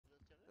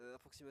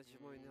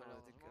approximativement une heure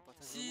à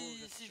partir du moment où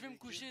Si je vais me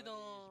coucher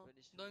dans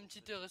une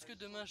petite heure, est-ce que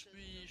demain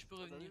je peux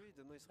Ah bah revenir oui,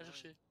 demain il à sera là.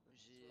 chercher?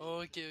 J'ai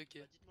Oh, ok, ok.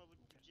 Bah, dites-moi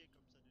votre budget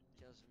comme ça de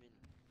 15 000,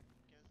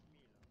 15 000.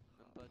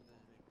 même pas 12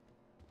 000.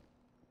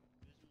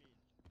 12 000.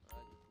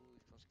 Ah, du coup,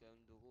 je pense quand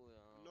même d'euros et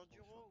un Une bon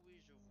choix. enduro,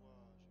 oui, je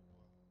vois,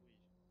 oui.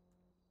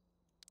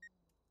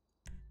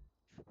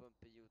 Je peux pas me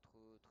payer autre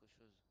chose.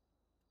 Oui.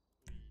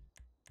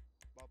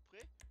 Bah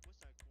après, moi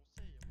c'est un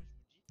conseil, hein.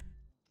 Moi je vous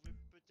dis, vous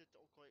pouvez peut-être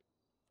encore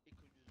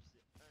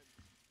économiser un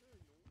petit peu,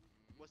 non?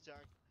 Moi c'est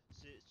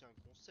un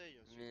conseil,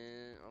 hein, surtout.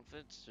 Mais en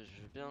fait,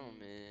 je veux bien,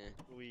 mais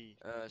Oui.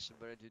 se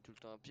balader tout le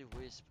temps à pied,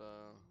 oui, c'est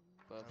pas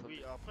Ah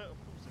oui, après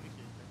vous savez qu'il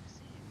y a des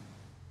taxis.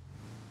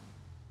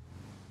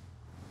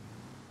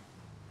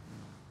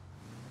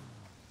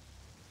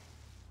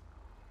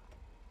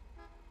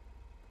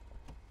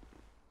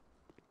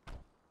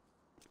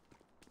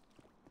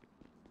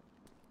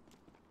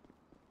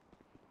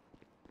 D'accord,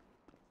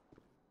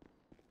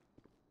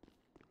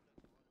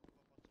 allez,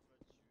 on va partir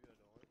là-dessus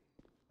alors, hein.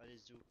 Allez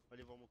Zo,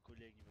 allez voir mon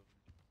collègue, il va vous le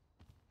dire.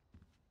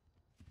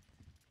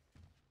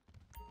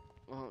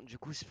 Oh, du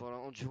coup, c'est pour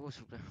l'enduro,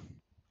 s'il vous plaît.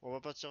 On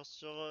va partir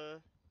sur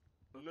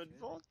notre Ok.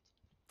 vente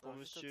pour Alors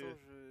juste attends,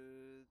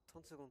 monsieur.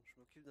 30 secondes, je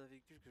m'occupe d'un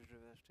véhicule que je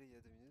devais acheter il y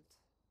a 2 minutes.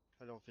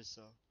 Allez, on fait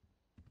ça.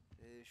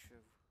 Et je suis à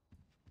vous.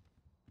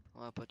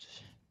 Ouais, pas de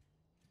soucis.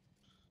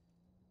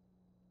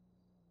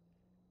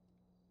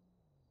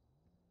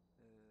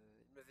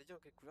 Il m'avait dit en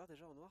quelle couleur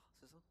déjà, en noir,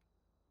 c'est ça?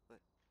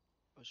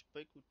 Ah, j'ai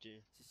pas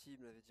écouté. Si, il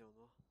me l'avait dit en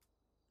noir.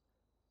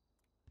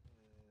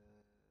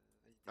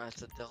 Validé. Ah,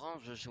 ça te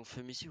dérange si on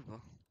fume ici ou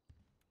pas?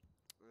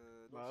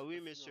 Non, Bah c'est pas oui,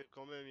 fumeur. messieurs,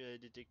 quand même, il y a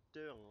des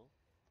détecteurs, hein.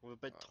 On veut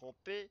pas être Ah,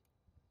 trempé,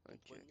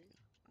 ok, comprenez?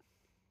 ok.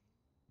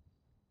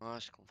 Ouais,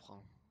 je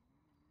comprends.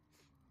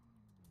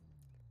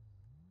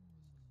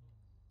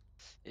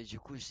 Et du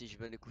coup, si je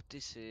vais l'écouter,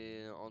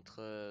 c'est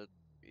entre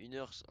 1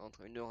 heure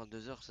et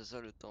 2 heures, c'est ça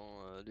le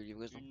temps de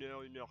livraison?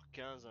 1h,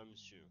 1h15, hein,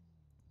 monsieur.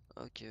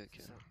 Ok, C'est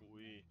ok. ça.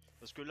 Oui.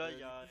 Parce que là, Du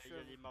coup, je il suis y à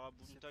a vous. les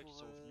C'est marabuntas qui pour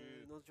sont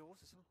venus. une enduro,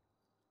 c'est ça?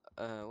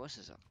 Ouais,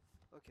 c'est ça.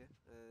 Ok.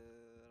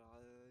 Alors,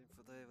 il me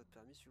faudrait votre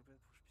permis, s'il vous plaît,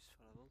 pour que je puisse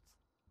faire la vente.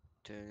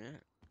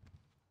 Tenez.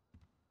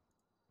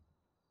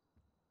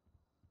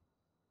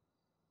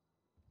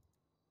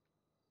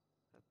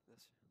 Hop,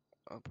 merci.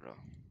 Hop là.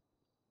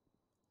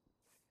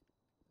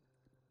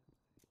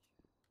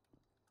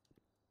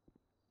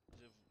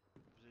 Vous allez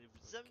vous allez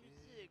vous Ok,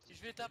 amuser avec donc cette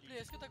Je vais nouvelle t'appeler, équipe.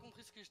 est-ce que t'as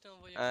compris ce que je t'ai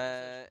envoyé comme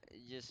message?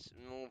 Yes,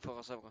 non, on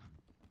fera ça après.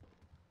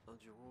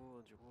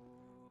 enduro.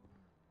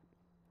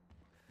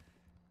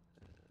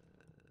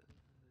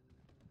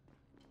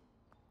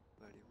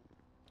 Bah, elle est où?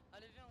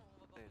 Allez, viens, on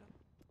va Elle est parler. là.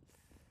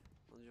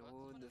 On va Enduro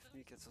contre une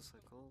service?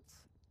 9450.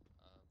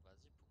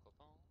 Vas-y, pourquoi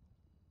pas, hein.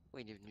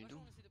 Ouais, il est T'es venu pas chaud,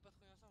 d'où? on essaie de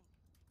patrouiller ensemble.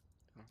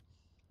 Hein.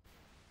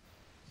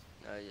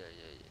 Aïe,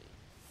 aïe, aïe,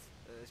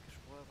 aïe. Est-ce que je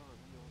pourrais avoir un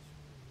numéro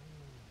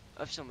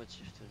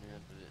Affirmatif, tenez,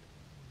 attendez.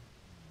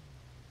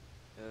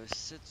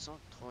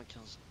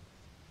 795.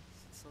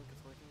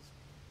 795?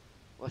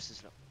 Ouais, c'est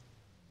cela.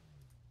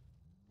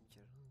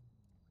 Nickel.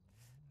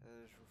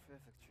 Je vous fais la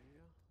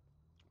facture.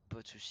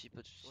 Pas de soucis,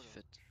 Voilà,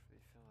 faites. je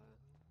vais faire.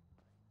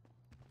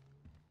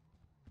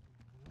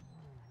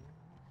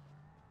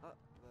 Ah,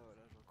 bah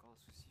voilà, j'ai encore un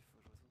souci, faut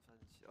que je retourne faire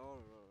une petite. Oh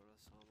là là là,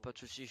 c'est vraiment. Pas de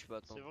soucis, je peux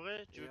C'est attendre.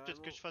 vrai? Il Tu est veux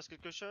peut-être que vraiment. je fasse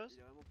quelque Il chose?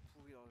 est vraiment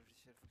pourri leur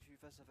logiciel, faut que tu lui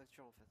fasses la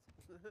facture en fait.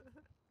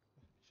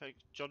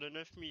 Facture de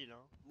 9000,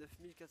 hein.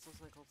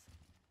 9450.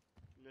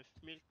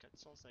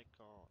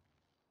 9450.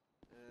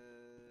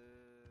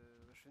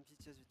 Je fais une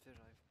petite sieste vite fait,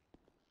 j'arrive.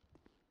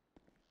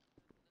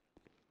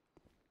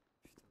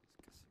 Putain,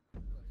 c'est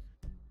cassé quoi.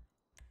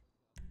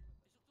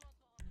 Et surtout en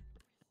tant que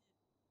policier.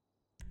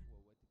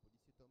 Ouais, t'es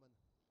policier, toi, man.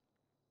 Franchement,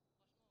 ouais,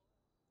 policier.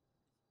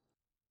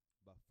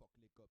 Bah, fuck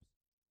les cops.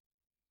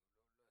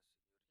 J'apprécie à moitié ce que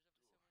me dit.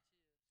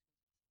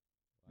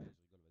 Ouais,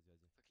 je rigole,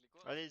 vas-y. Fait que les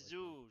quoi? Allez, Ouais,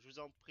 je fais. Zou, je vous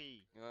en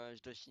prie. Ouais,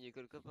 je dois signer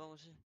quelque part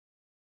aussi.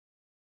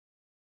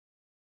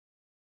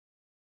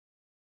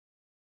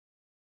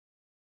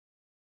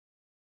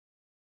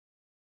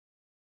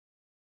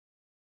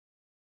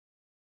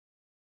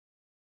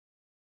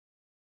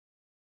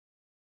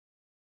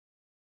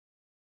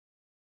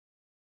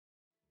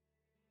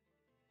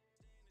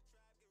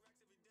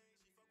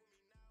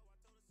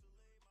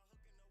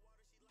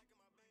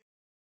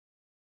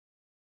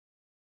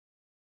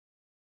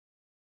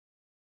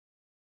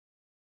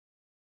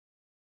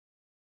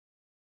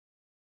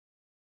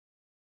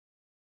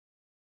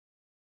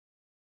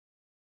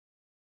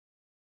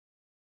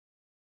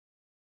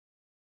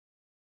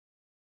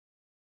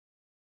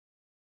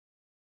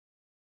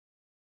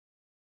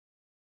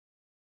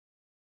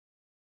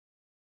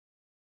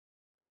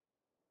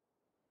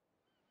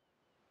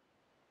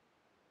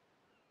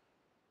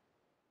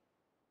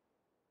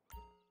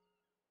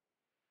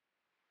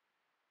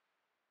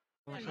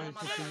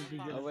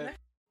 Ah ouais.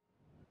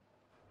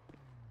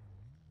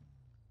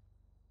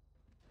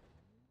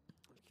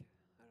 Ok,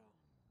 alors.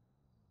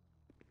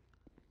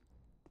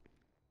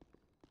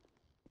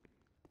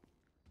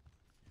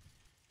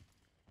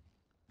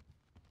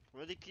 On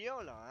a des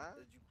clients là,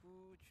 hein? Du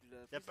coup, tu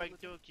l'as Y a prise pas la que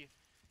moto? Théo qui.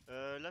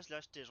 Là, je l'ai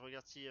acheté. Je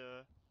regarde si.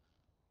 Ouais.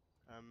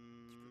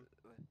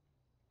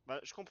 Bah,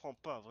 je comprends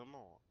pas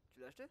vraiment. Tu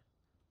l'as acheté?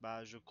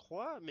 Bah, je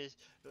crois, mais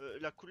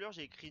la couleur,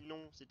 j'ai écrit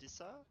non. C'était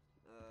ça?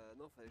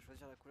 Non, fallait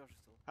choisir la couleur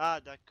justement. Ah,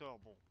 d'accord,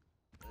 bon.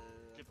 Je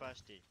l'ai Attends. pas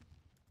acheté.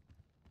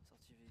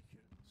 Sortie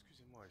véhicule.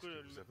 Excusez-moi, est-ce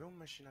Cool, que vous avez une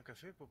machine à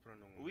café pour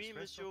prendre un Oui,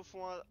 monsieur,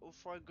 espresso? au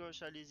fond à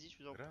gauche, allez-y, je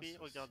vous en prie. Gracias.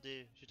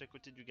 Regardez, juste à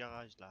côté du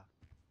garage là.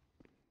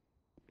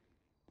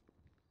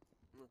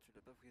 Non, tu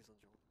l'as pas prise,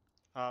 Enduro.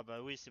 Ah,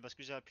 bah oui, c'est parce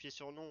que j'ai appuyé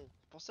sur non.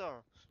 C'est pour ça,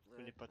 hein. Je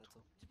connais Ouais, pas attends.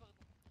 trop.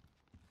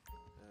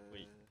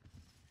 Oui.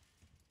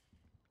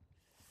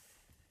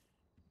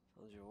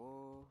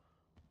 Enduro.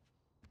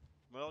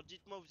 Bon, alors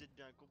dites-moi, vous êtes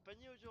bien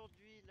accompagné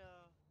aujourd'hui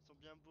là? Ils sont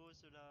bien beaux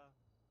ceux-là.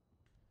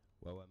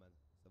 Ouais, ouais, man.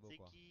 Ça va ou C'est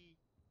quoi? qui?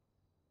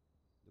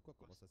 De quoi?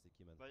 Comment ça, c'est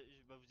qui, man? Bah,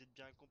 vous êtes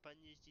bien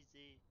accompagné, je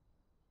disais.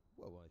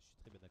 Ouais, ouais, je suis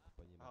très bien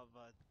accompagné, man. Ah,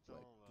 bah Ouais,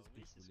 attends, bah qu'est-ce que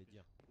oui, tu c'est ce voulais que je.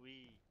 dire?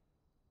 Oui.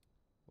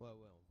 Ouais,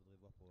 ouais, on voudrait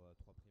voir pour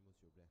 3 primos,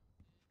 s'il vous plaît.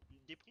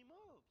 Des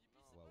primos?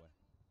 Ouais, ouais.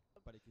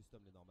 Pas les customs,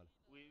 les normales.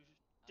 Oui,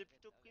 t'es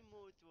plutôt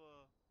primo,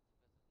 toi.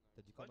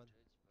 T'as dit quoi, Ouais, man?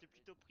 t'es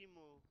plutôt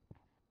primo.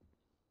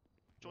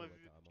 Ouais, ouais,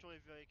 carrément. J'aurais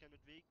vu avec un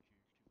autre véhicule,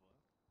 tu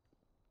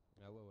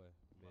vois. Ah, ouais, ouais.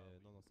 Bah Mais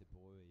oui. non, non, c'est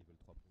pour eux et ils veulent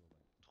 3 primos,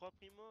 man. 3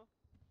 primos?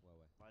 Ouais,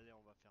 ouais. Bah, allez,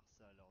 on va faire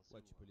ça alors,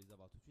 Ouais, Zou, tu peux hein. les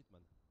avoir tout de suite,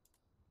 man.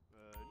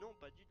 Non,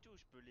 pas du tout.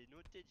 Je peux les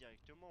noter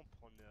directement,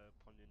 prendre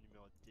le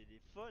numéro de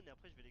téléphone et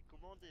après je vais les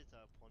commander. Ça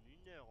va prendre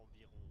 1 heure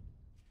environ.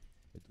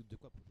 Et de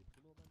quoi pour des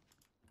primos, man?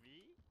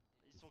 Oui,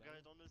 ils T'es sont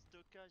garés sérieux? dans nos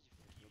stockages. Il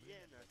faut qu'ils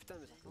viennent, hein, tu Putain,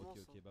 mais ça sais. Ok, recommence.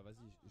 Hein. ok, bah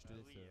vas-y, je te Bah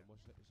laisse. oui. Moi,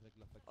 je règle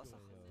la Ah, facture ça et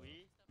recommence.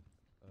 Oui.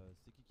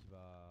 c'est qui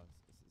va.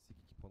 C'est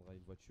qui prendra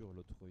une voiture,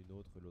 l'autre une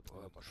autre, l'autre une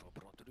Ouais, autre. moi je vais en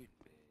prendre une,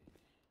 mais.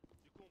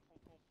 Du coup, on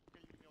prend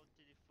quel numéro de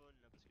téléphone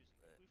là? Parce que du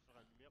coup, il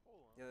faudra un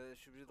numéro, hein. Je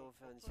suis obligé de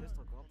refaire un Enfin, ICS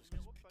encore un parce que ce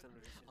numéro, pas putain de que.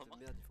 logiciel de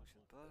merde il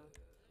fonctionne pas là. Ouais, je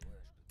peux te donner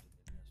le mien si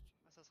tu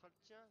veux. Ah, ça sera le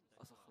tien?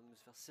 Ah, c'est en train de me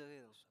se faire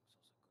serrer là.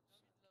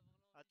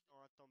 555.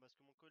 Attends, parce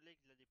que mon collègue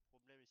il a des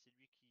problèmes et c'est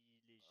lui qui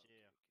les Ah, ok,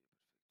 gère. ok,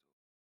 perfecto.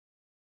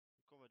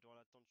 Du coup, on va devoir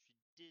l'attendre.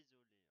 Je suis désolé,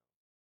 hein.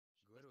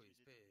 Je sais pas Guero, si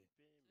vous êtes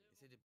occupé, mais.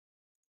 essaie de.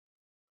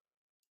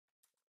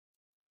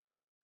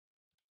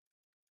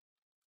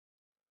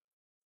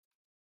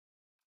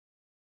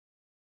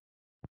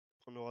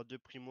 On aura 2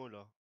 primos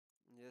là.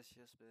 Yes,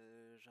 yes,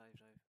 mais j'arrive.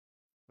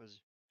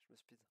 Vas-y. Je me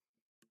speed.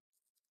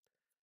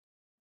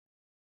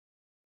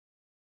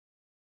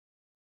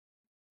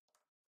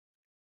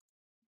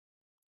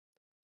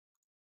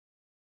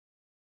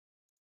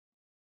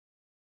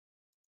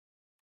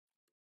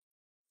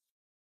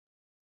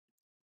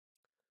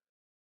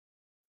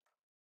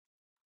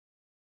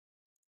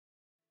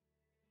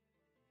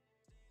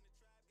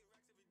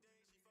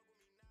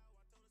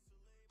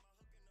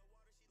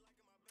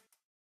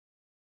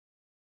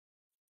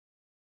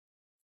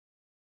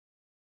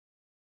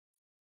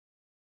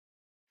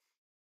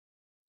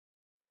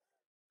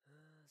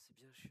 Ah, c'est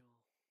bien chiant.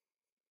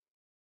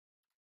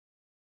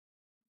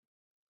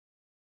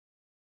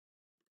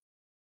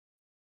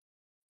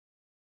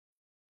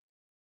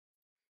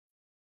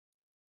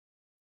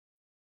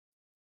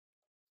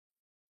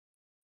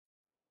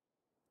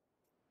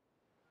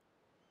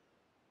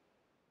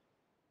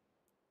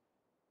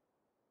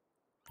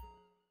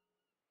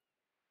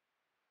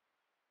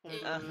 Ah,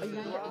 Euh, bah, il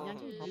noir. a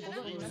bientôt, il est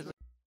Gris.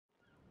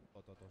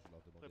 attends, je vais leur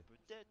Après, demander.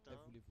 peut-être, Eh, hein.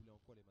 vous les voulez en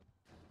quoi, les man?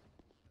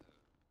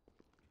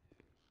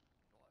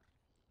 Noir.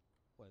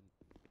 Ouais,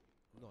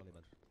 non, les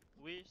man.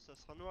 Oui, ça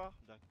sera noir.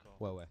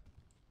 D'accord. Ouais, ouais.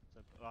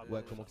 Ah, Ouais,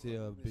 bah, comment ça que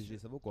va. c'est Monsieur. BG,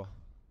 ça vaut quoi?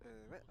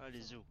 Ouais.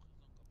 Allez, Zou.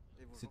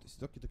 Et bonjour. C'est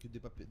toi qui t'occupes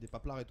des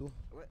paplards et tout?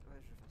 Ouais, je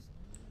vais faire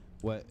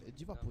ça. Ouais,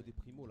 d'y voir pour des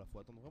primos là, faut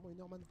attendre vraiment 1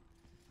 heure, man.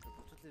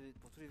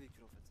 Pour tous les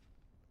véhicules en fait.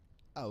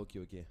 Ah, ok,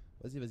 ok.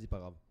 Vas-y, pas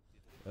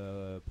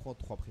grave. Prends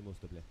 3 primos,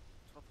 s'il te plaît.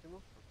 3 primo?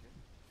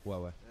 Ok. Ouais,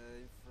 ouais.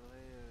 Il me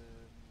faudrait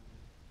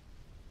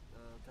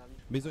un permis.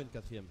 Mets-en une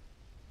quatrième.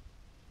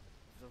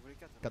 Vous en voulez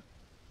 4 Quatre.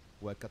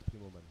 Ouais, 4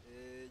 primos, man.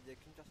 Et il y a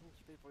qu'une personne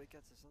qui paye pour les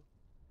 4, c'est ça?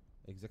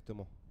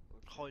 Exactement.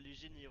 Ok. Oh, elle est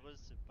généreuse,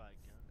 ce pack,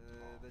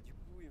 hein. Bah du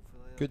coup, il me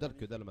faudrait Que un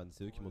permis dalle, man.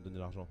 C'est eux pour, qui m'ont donné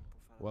l'argent.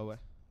 pour faire la Ouais, route. ouais.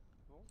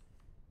 Bon.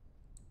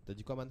 T'as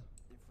dit quoi, man?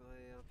 Il me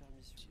faudrait un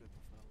permis s'il vous plaît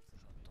pour faire la route.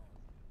 J'entends.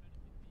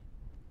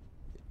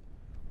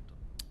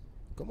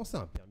 Comment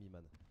ça, un permis,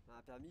 man?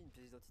 Un permis, une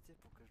pièce d'identité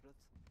pour que je note.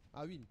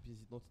 Ah oui, une pièce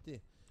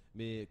d'identité.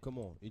 Mais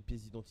comment? Une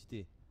pièce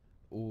d'identité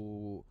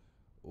au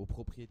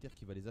propriétaire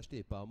qui va les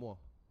acheter, pas à moi.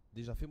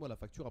 Déjà, fais-moi la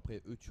facture,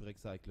 après eux, tu règles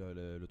ça avec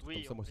le truc, comme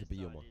Oui, ça, on moi, fait c'est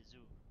payé ça, au moins. allez, Zou.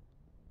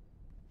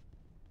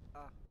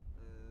 Ah,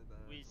 bah.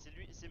 Oui,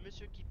 attends. c'est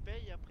monsieur qui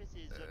paye, et après c'est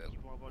les autres qui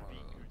vont avoir le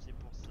véhicule, c'est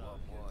pour ça.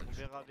 moi, On je sais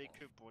verra pas, avec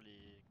moi. eux pour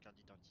les cartes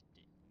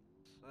d'identité.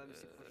 Ouais, mais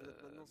c'est que faut que je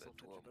note maintenant, ça en fait,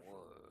 j'ai pas le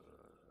choix.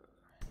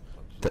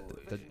 T'as En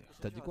fait, t'as- j'ai une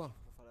t'as dit procédure à quoi?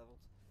 suivre pour faire la vente.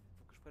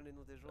 Faut que je prenne les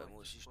noms des gens avec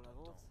moi qui aussi, je je prends la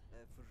t'entends.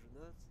 vente. Faut que je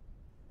note.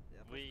 Et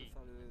après, je Oui. peux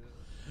faire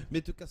le.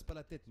 Mais te casse pas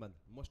la tête, man.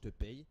 Moi, je te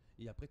paye,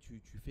 et après, tu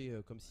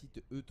fais comme si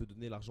eux te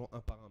donnaient l'argent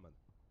un par un, man.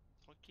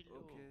 Tranquillo.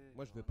 Ok.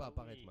 Moi, je veux alors pas attends.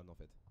 apparaître, oui. man, en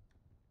fait.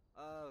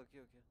 Ah, ok.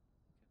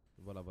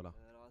 Voilà, voilà.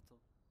 Alors attends.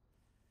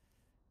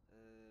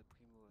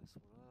 Primo, elles sont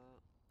là.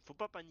 Faut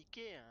pas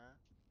paniquer, hein.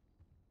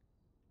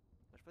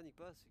 Bah, je panique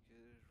pas, c'est que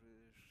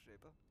je savais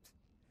pas.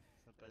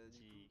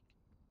 Sympathique.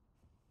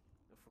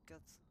 Il en faut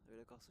 4. Ah oui,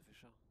 d'accord, ça fait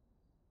cher.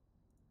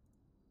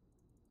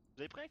 Vous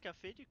avez pris un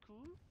café du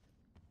coup?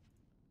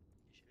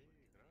 Sí,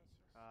 gracias.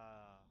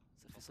 Ah.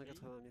 Ça fait T'en prie.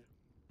 180 000.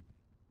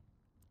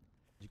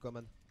 Dis quoi,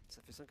 man?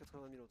 Ça fait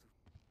 180 000 en tout.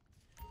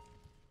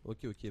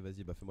 Ok, ok,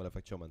 vas-y, bah fais-moi la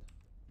facture, man.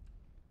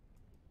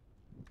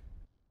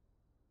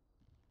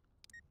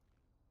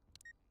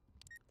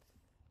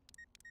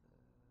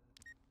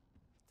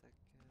 Tac,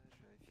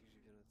 je vérifie que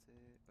j'ai bien noté.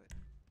 Ouais.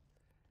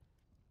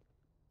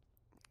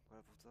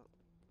 Voilà pour toi.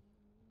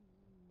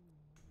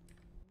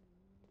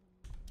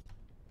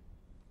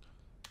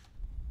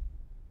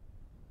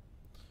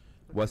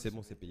 Ouais, Ok, c'est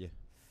bon, c'est payé.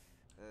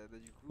 Bah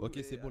du coup, Ok,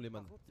 et, c'est bon, les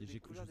par man. contre, Et les je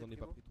couleurs vous des en ai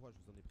pas primos. pris 3, je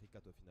vous en ai pris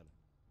 4 au final.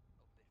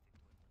 Oh, perfecto, hermano,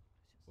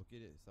 gracias. Ok,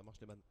 ça marche,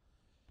 les man.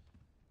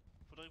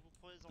 Faudrait que vous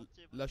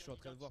présentiez votre Là, je suis en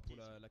carte train de voir pour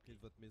d'identité, s'il la vous clé plaît.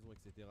 de votre maison,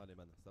 etc., les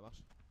man. Ça marche?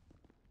 De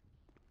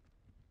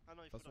Ah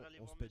non, il toute façon, faudra aller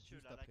on voir se pète monsieur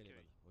juste là, à après, les man.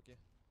 l'accueil. Ok?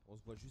 On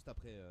se voit juste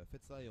après.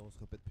 Faites ça et on se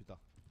répète plus tard.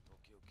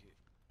 Ok, ok.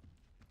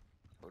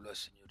 Hola,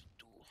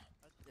 señorito.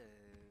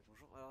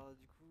 Bonjour, alors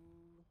du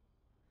coup,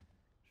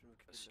 je vais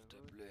m'occuper de S'il la te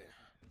vôtre. plaît.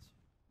 Merci.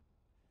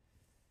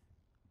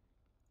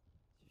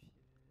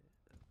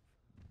 Identifier, hop.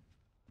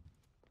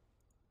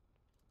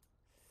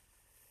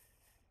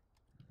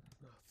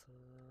 Martin.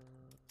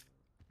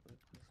 Ouais,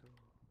 présent.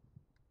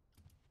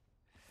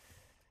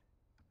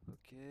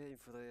 Ok, il me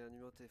faudrait un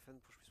numéro de téléphone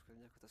pour que je puisse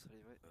prévenir quand ça sera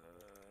livré.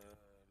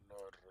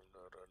 Alors,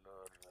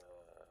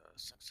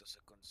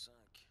 555.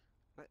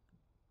 Ouais.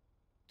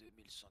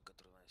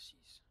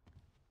 2186.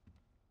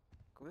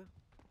 Combien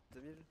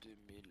 2000.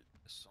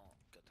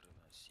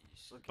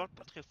 2186. Il Ok. parle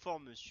pas très fort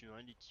monsieur, hein,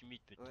 il est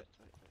timide Ouais, peut-être.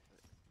 ouais.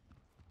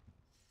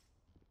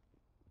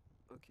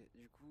 Ok,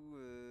 du coup,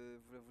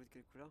 vous la voulez de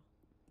quelle couleur?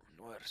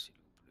 Noir, s'il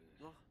vous plaît.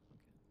 Noir.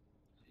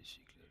 Ok.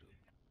 Ici, claro.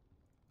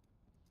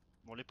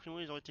 Bon, les primos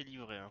ils ont été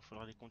livrés, hein,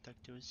 faudra les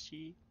contacter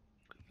aussi.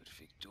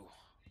 Perfecto.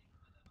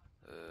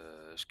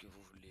 Est-ce que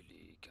vous voulez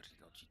les cartes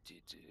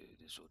d'identité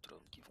des autres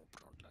hommes qui vont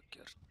prendre la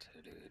carte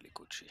et les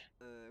coacher?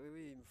 Oui,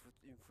 oui,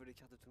 il me faut les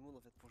cartes de tout le monde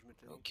en fait pour que je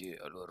mette les noms. Ok,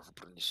 alors vous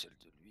prenez celle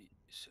de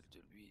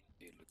lui,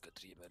 et le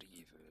quatrième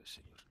arrive,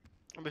 Seigneur.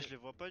 Ah bah je les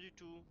vois pas du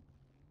tout.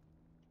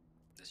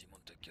 Vas-y,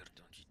 monte ta carte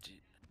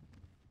d'identité.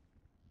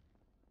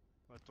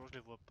 Attends, je les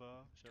vois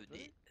pas. Je suis aveugle?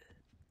 Tenez.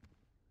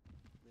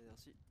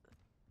 Merci.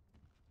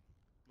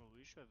 Bah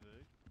oui, je suis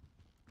aveugle.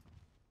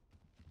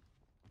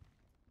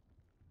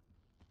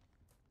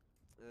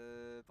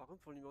 Par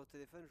contre, pour le numéro de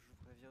téléphone, je vous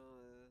préviens.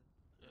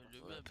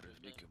 Le Ouais, même, le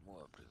prévenez même. que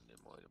moi,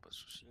 prévenez-moi, y'a pas de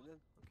souci. Le même.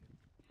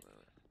 Ok.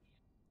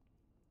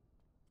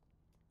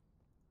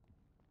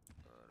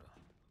 Ouais, ouais.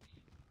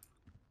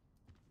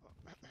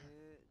 Voilà. Ok,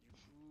 du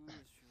coup,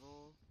 le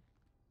suivant.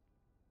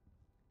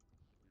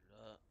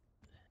 Là.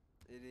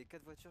 Et les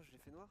 4 voitures, je les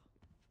fais noires?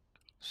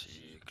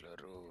 Si,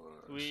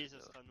 claro, Oui, ça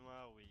Seigneur. sera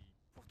noir, oui.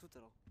 Pour toutes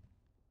alors?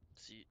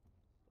 Si.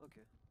 Ok.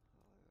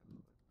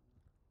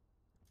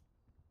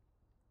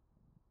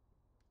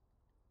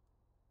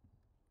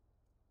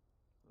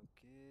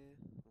 Ok,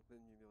 donc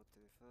même numéro de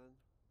téléphone.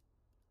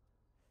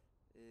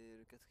 Et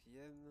le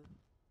quatrième.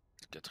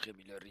 Le quatrième,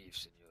 il arrive,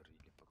 Seigneur,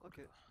 il est pas encore Ok.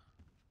 là.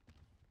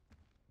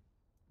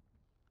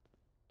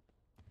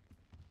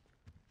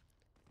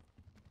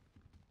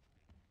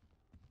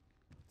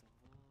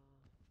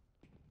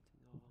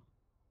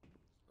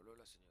 Oh là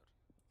là, Seigneur.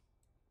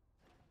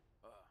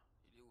 Ah,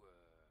 il est où,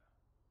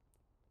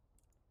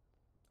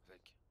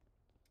 Avec.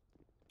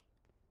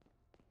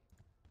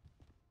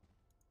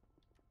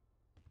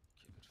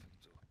 Ok,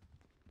 perfecto.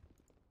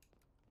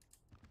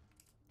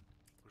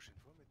 Prochaine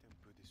fois, mettez un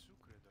peu de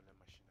sucre dans la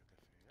machine à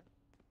café. Hein?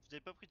 Vous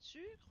avez pas pris de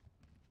sucre?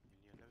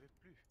 Il n'y en avait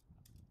plus.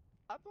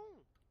 Ah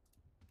bon?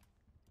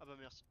 Ah bah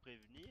merci de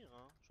prévenir,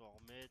 hein. Je vais en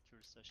remettre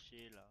le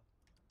sachet là.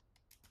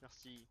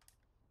 Merci.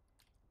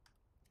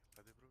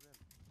 Pas de problème.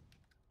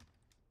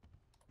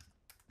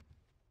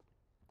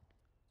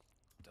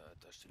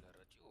 T'as acheté la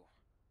radio?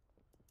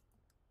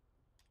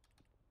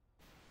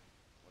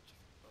 Comment tu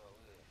fais? Ah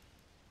ouais.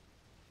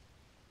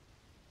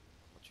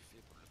 Comment tu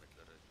fais pour le mettre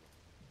la radio?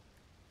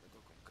 Y'a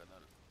quoi comme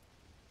canal?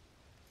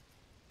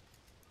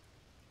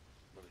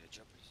 Bon, il est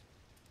déjà pris.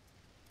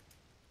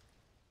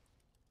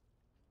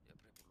 Et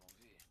après pour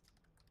l'enlever.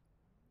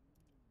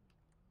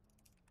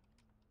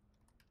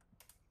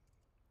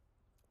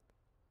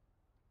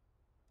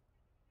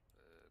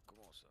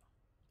 Comment ça?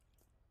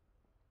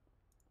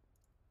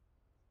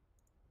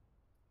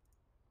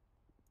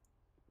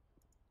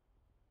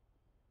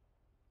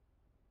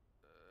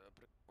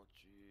 Après comment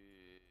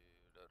tu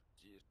la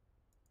retires?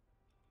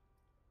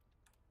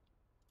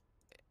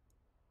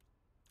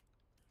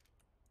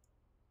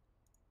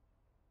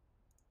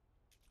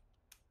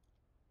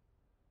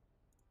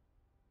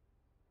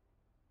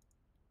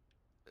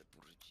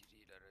 Pour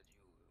retirer la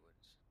radio,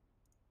 what?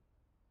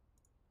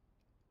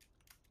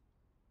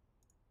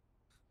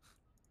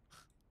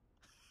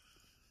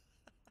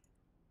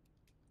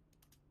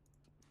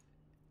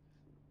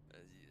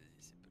 Vas-y, vas-y,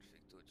 c'est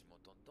perfecto. Tu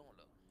m'entends dedans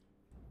là?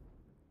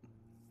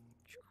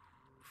 Du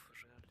coup, faut que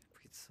je regarde les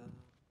prix de ça.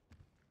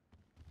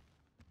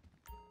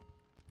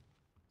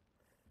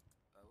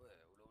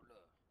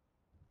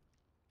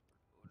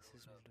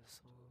 16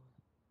 200.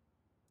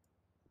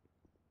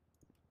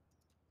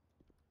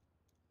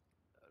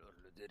 Alors,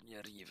 le dernier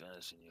arrive,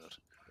 hein, seigneur.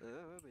 Ouais,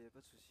 bah y a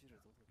pas de soucis,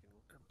 j'attends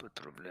tranquillement. Un peu de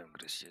problème,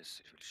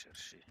 Graciès, je vais le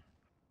chercher.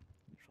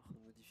 Je suis en train de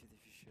modifier des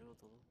fichiers en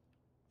attendant.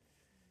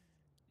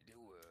 Il est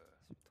où,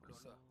 C'est Lola?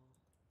 300.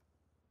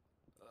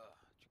 Ah,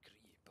 tu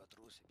cries pas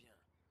trop, c'est bien.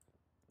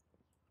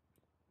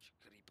 Tu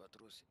cries pas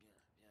trop, c'est bien.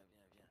 Viens,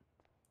 viens, viens.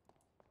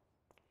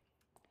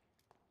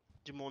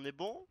 Dis-moi, on est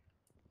bon?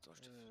 Attends,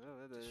 je te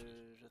Ouais,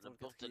 bah j'attends le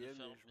porte, elle est 4ème et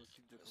fermée. je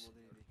m'occupe de Ouais, commander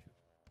les seigneur. véhicules.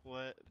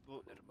 Ouais, bon,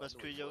 Mon hermano, parce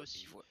qu'il y a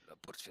aussi... il voit la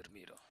porte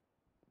fermée, là.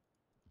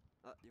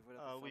 Ah, il voit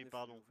la Ah porte oui, fermée,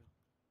 pardon. faut l'ouvrir.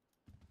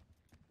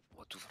 On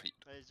va t'ouvrir.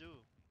 Allez,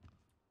 zo.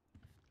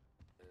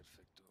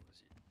 Perfecto,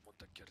 vas-y. Monte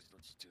ta carte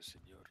d'identité au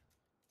seigneur.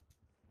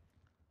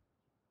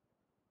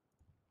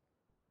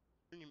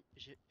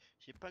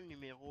 J'ai pas le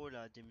numéro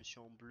là des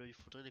messieurs en bleu, il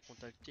faudrait les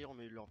contacter, on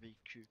met leur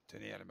véhicule.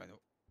 Tenez, hermano.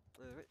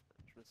 Ouais,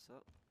 je note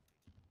ça.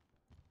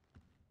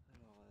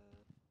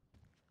 Alors,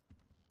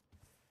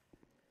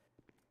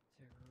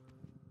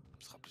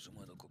 Ce sera plus ou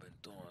moins dans combien de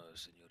temps,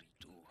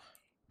 seigneurito?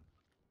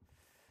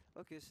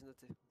 Ok, c'est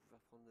noté. Vous pouvez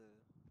reprendre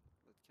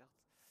votre carte.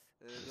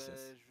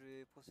 Gracias. Je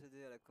vais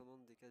procéder à la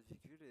commande des 4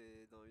 véhicules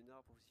et dans 1 heure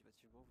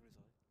approximativement, vous les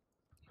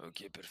aurez.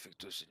 Ok,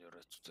 perfecto, seigneur.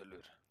 À tout à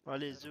l'heure.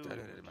 Allez, À zo, tout à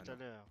l'heure, tout hermano. à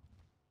l'heure.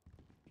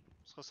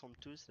 On se ressemble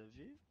tous, t'as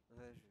vu?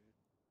 Ouais, j'ai vu.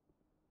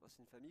 Bon, c'est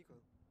une famille quoi.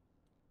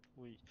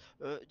 Oui.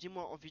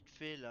 Dis-moi en vite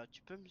fait là,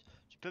 tu peux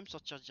me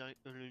sortir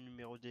direct le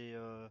numéro des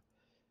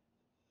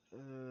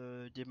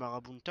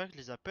marabuntas, je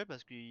les appelle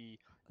parce qu'ils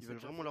Ah, ils c'est veulent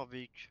déjà vraiment fait. leur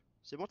véhicule.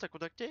 C'est bon, t'as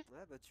contacté?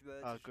 Ouais, bah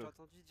Ah, je t'ai que.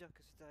 entendu dire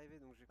que c'était arrivé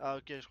donc j'ai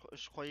Ah, commandé. ok,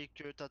 je croyais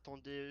que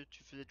t'attendais,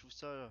 tu faisais tout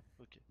ça.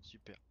 Ok,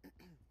 super.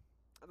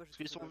 Ah bah je Parce tout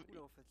qu'ils fait sont d'un coup venus.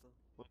 là en fait là.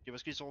 Ok,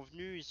 parce ils sont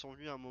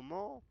venus un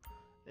moment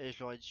et je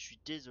leur ai dit je suis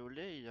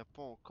désolé, il n'y a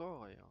pas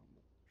encore et bon.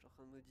 Je suis en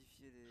train de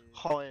modifier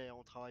Oh ouais,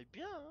 on travaille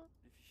bien, hein.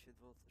 les fichiers de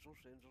vente.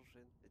 J'enchaîne.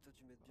 Et toi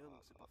tu m'aides bien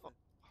donc c'est parfait.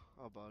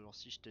 Ah bah alors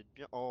si je t'aide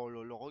bien. Oh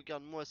là là,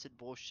 regarde-moi cette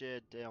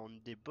brochette, on est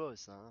des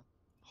boss, hein.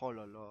 Oh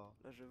là là.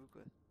 Là j'avoue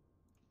quoi.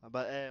 Ah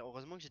bah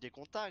heureusement que j'ai des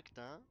contacts,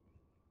 hein.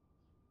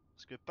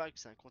 Parce que Pac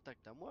c'est un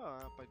contact à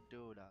moi, hein, Pac de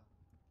haut là.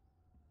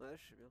 Ouais,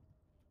 je sais bien.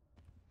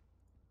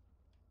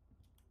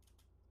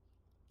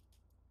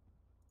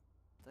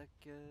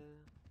 Tac.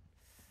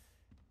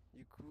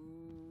 Du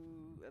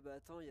coup... Ah bah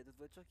attends, il y a d'autres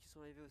voitures qui sont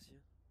arrivées aussi.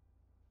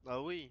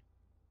 Ah oui.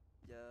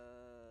 Il y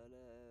a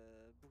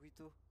la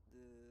burrito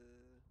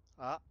de...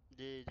 Ah,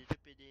 des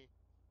TPD.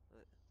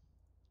 Ouais.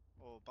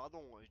 Oh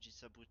pardon, je dis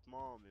ça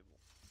brutement, mais bon.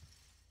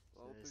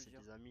 Ouais, on peut le C'est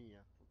dire. des amis,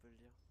 hein. On peut le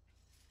dire.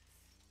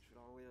 Je vais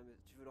leur envoyer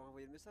Tu veux leur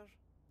envoyer le message?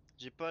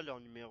 J'ai pas leur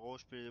numéro,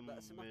 je peux les... Bah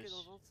c'est marqué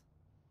dans vente.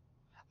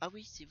 Ah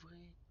oui, c'est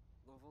vrai.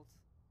 Dans vente.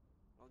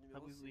 Leur Ah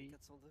numéro oui, c'est oui.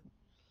 402.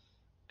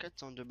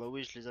 402, bah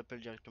oui, je les appelle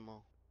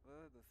directement.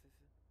 Ouais, bah fais.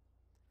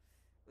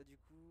 Ouais, du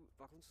coup,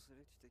 par contre, ce serait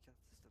bien que tu t'écartes,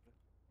 s'il te plaît.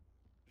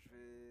 Je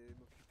vais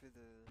m'occuper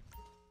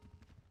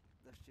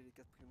d'acheter les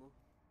 4 primo.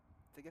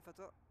 Fais gaffe à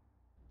toi.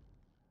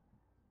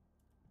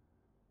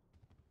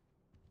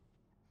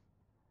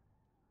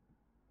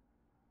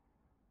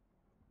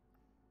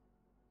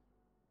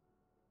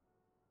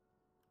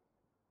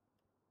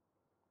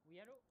 Oui,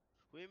 allô?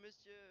 Oui,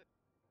 monsieur.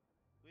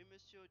 Oui,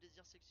 monsieur, au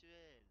désir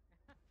sexuel.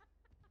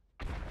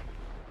 Pour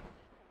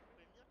vous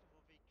prévenir que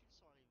vos véhicules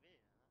sont arrivés,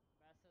 hein.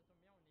 Bah, ça tombe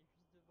bien, on est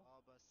juste devant.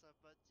 Ah bah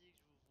sympathique,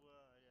 je vous vois.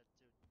 Allez,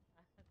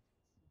 Ah, tout de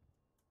suite.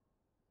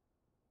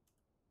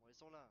 bon, ils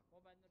sont là. Bon,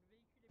 bah, notre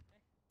véhicule est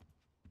prêt.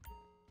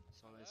 Ils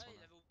sont là, ils Voilà, sont il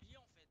là. avait oublié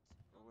en fait.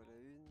 En Non, voilà non.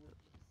 une.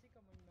 Tu sais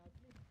comment il m'a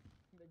appelé?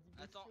 Il m'a dit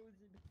Attends.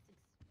 monsieur aux sexuel.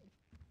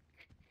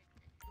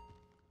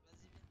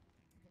 Vas-y, viens.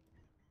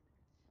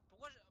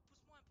 Pourquoi je...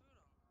 Pousse-moi un peu là.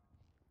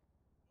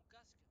 Mon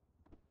casque.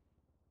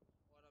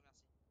 Voilà,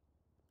 merci.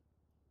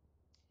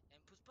 Et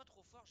me pousse pas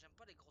trop fort, j'aime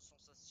pas les grosses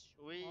sensations.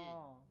 Oui.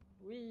 Oh,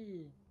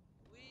 oui.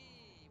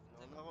 Oui, vous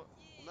On m'avez a,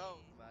 oublié.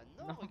 Bah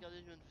non, Non. regardez,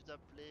 je viens de vous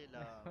appeler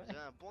là. Vous avez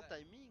un bon Ouais.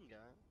 timing,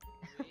 hein.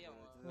 Oui,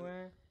 Voilà deux.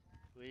 Ouais.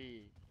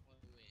 Oui,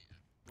 oui, oui.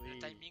 Le oui,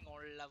 timing, on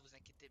l'a, vous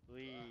inquiétez pas.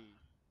 oui,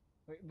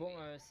 Oui,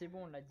 bon, c'est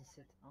bon, on l'a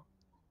 17, hein.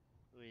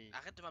 oui,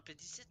 Arrête de m'appeler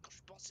 17 quand je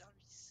suis pas en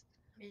service.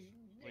 Mais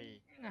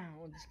oui.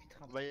 on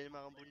discutera Bah, il y après. a les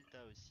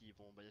marabuntas aussi.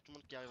 Bon, bah, il y a tout le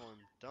monde qui arrive en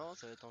même temps.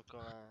 Ça va être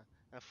encore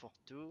un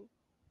fort-tout.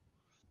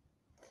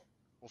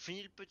 On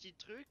finit le petit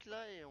truc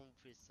là et on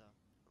fait ça.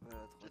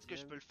 Voilà, Peut-être que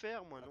je peux le troisième.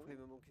 faire, moi, non? Après, il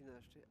me manque une à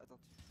acheter. Attends,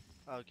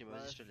 Ah, ok, bah,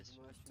 vas-y, ouais, je te il laisse.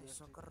 me reste une à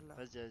acheter.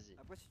 Vas-y, vas-y.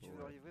 Après, si tu veux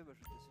leur livrer, bah je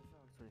vais te laisser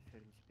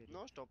faire.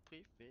 Non, je t'en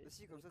prie, fais. Mais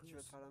si, comme ça, tu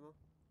vas te faire la main.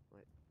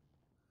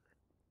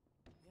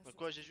 Bah,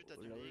 quoi, j'ai juste à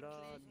Oh donner les là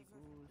là, clés.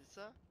 C'est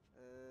ça?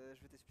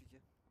 Je vais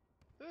t'expliquer.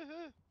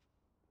 Euh,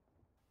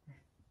 Je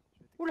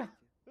vais Oula.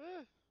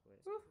 t'expliquer.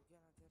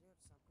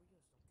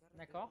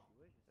 D'accord.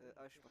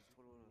 Ah, je suis parti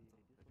trop loin là.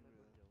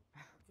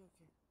 Attends.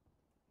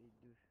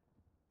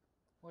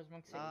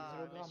 Heureusement que c'est les Ah,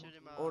 hologrammes. messieurs les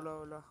Oh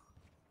marins. là.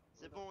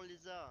 C'est bon, on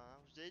les a, hein.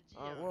 Je vous avais dit,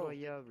 hein.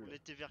 Incroyable. On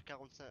était vers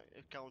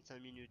 45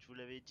 minutes, je vous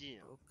l'avais dit,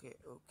 hein.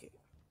 Ok.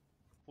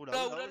 Oula,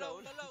 Là, oula, oulala,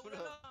 oula, oulala, oula.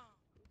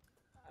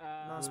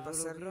 oulala. Non, c'est pas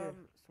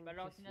sérieux. sont Bah, cassés.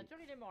 l'ordinateur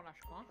il est mort là,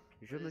 je crois. hein.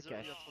 Je me Désolé, il y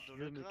a cache, trop je me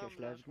d'hologrammes, cache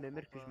là, là, je même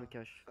comprends que je pas. me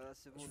cache. Ah,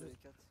 c'est bon, Je on est veux- les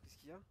 4. Qu'est-ce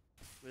qu'il y a?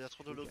 Mais il y a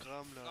trop Je me cache.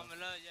 d'hologrammes là. Non, mais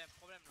là, il y a un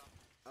problème là.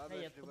 Ah, Là,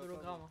 il y a je les trop vois pas,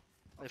 d'hologrammes. moi.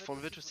 hein. En Il fait, faut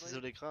enlever aussi, tous ces faudrait-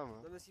 hologrammes.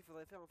 Hein. Non, mais ce qu'il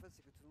faudrait faire en fait,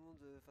 c'est que tout le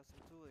monde fasse le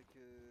tour et que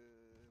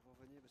vous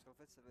reveniez parce qu'en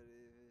fait, ça va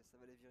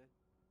les virer.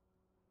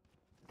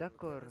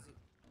 D'accord.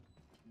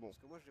 Bon. Parce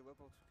que moi, je les vois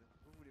pas en tout cas.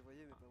 Vous les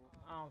voyez, mais pas moi.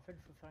 Ah, en fait,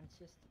 il faut faire une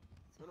sieste.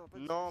 Non, non, pas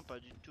de Non, sieste. pas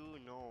du tout,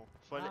 non.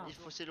 Ah. Il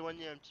faut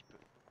s'éloigner un petit peu.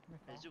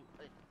 D'accord. Allez, zou,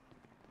 allez.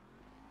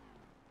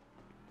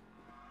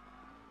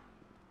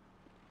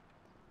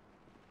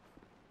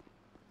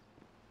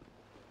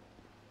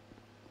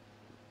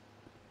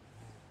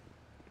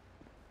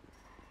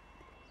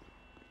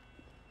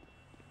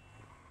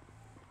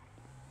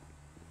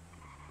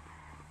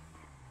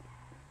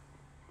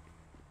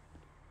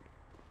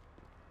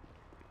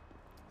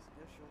 C'est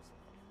bien chiant ça.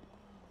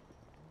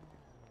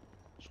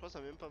 Je crois que ça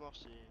a même pas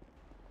marché.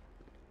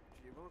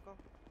 Tu les vois encore?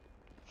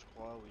 Je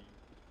crois, oui.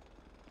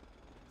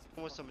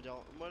 Moi, ça me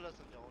dérange. Moi, là,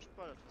 ça me dérange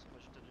pas. Là, de toute façon, moi,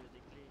 je t'ai donné des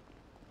clés.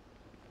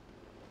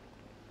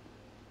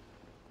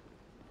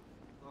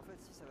 En fait,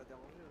 si, ça va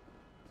déranger.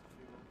 Si tu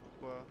les vois encore.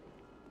 Pourquoi?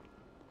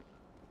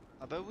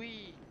 Ah bah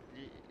oui,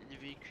 les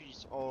véhicules, ils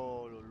sont...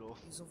 Oh lolo.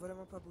 Ils ont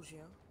vraiment pas bougé,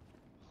 hein.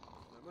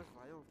 Bah, moi, je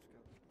vois rien en tout cas.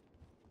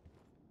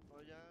 Oh,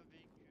 il y a un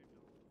véhicule.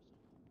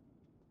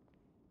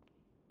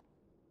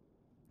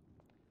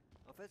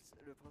 En fait,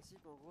 le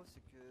principe en gros,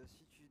 c'est que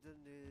si tu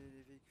donnes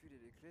les véhicules et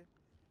les clés,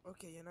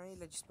 Ok, il y en a un,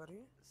 il a disparu.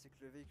 c'est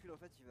que le véhicule en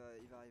fait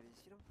il va arriver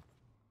ici là.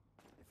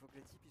 Il faut que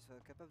les types ils soient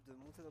capables de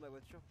monter dans la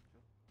voiture. Tu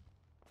vois.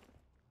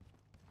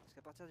 Parce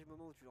qu'à partir du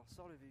moment où tu leur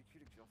sors le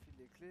véhicule et que tu leur files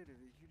les clés, le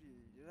véhicule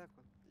il est là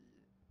quoi.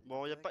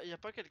 Bon, y a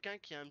pas quelqu'un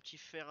qui a un petit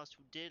fer à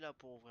souder là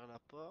pour ouvrir la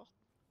porte?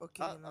 Ok,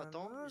 Ah, il y en a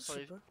attends, un là, il je sais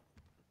s'enlève.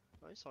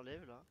 pas. Ouais, il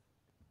s'enlève là.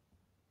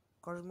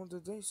 Quand je monte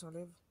dedans, il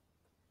s'enlève.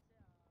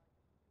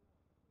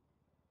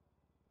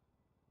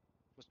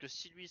 Parce que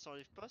si lui il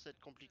s'enlève pas, ça va être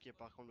compliqué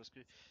par contre. Parce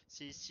que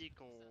c'est ici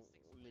qu'on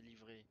est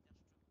livré.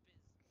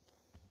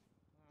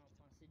 Ouais,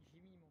 enfin, c'est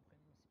Jimmy mon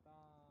prénom, c'est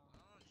pas.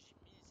 Non,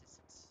 Jimmy, c'est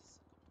sexy,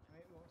 ça comme prénom.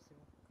 Ouais, bon, c'est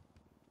bon.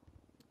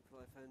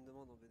 Faudrait faire une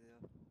demande en BDA.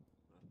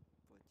 Voilà,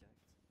 pour être direct.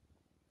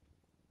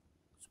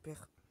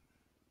 Super.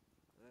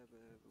 Ouais, bah,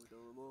 au bout d'un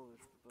moment,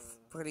 je peux pas.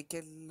 Pour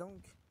lesquelles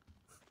langues?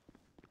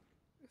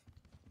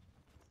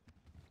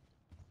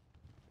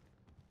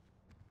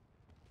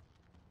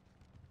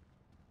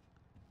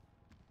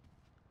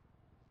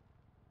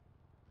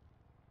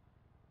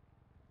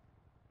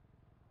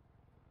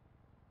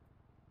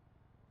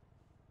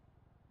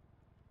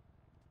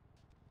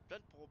 Plein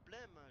de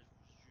problèmes, hein,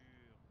 je vous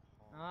jure.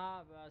 Oh.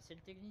 Ah, bah, c'est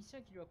le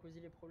technicien qui lui a causé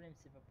les problèmes,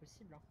 c'est pas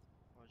possible. Hein.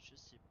 Ouais, je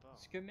sais pas.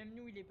 Parce que même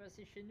nous, il est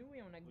passé chez nous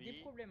et on a que des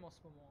Oui. problèmes en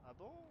ce moment. Ah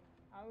bon?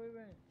 Ah, ouais,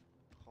 ouais.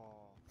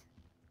 Oh.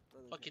 Je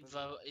crois qu'il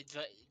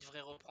il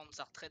devrait reprendre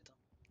sa retraite.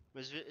 Hein.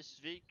 Mais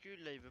ce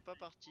véhicule là, il veut pas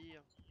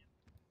partir.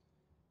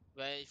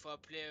 Bah, il faut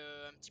appeler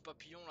un petit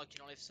papillon là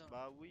qui enlève ça.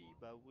 Bah oui,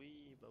 bah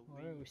oui, bah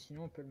oui. Ouais, ou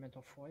sinon on peut le mettre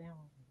en fourrière.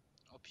 Hein.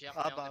 Au pire,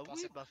 Ah mais bah on est pas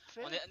oui, en... bah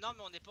fais. Non,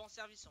 mais on n'est pas en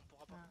service, on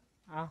pourra pas.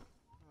 Ah.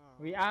 Ah.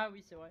 Oui, ah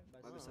oui, c'est vrai. Bah,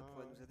 Ouais, mais ça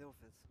pourrait nous aider en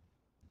fait.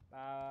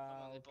 Bah,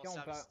 Non, mais on est au pas en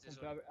pire, service, on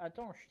désolé. peut...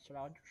 Attends, je suis sur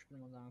la radio, je peux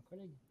demander à un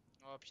collègue.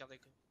 Oh, pire des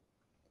cas.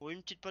 Pour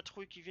une petite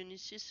patrouille qui vient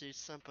ici, c'est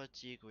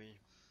sympathique, oui.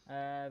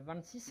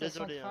 26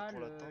 Désolé, à hein, pour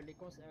Centrale, l'attente.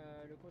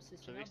 le Vous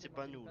concessionnaire. savez que c'est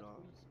pas demande une nous là.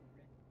 patrouille, s'il vous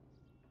plaît.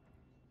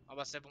 Ah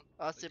bah c'est bon.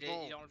 Ah c'est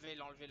bon. Il a enlevé,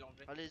 il a enlevé, il a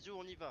enlevé. Allez, Zou,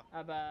 on y va.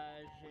 Ah bah,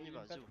 On y j'ai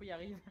va, une Zou. patrouille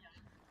arrive.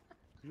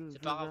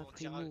 C'est pas grave, on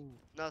tira.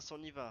 Nas,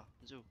 on y va,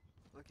 Zou.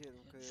 Ok,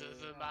 donc. Je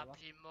veux ma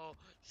primo,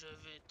 je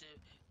veux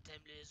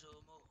t'aimes les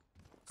homos.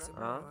 C'est bon,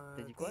 Hein?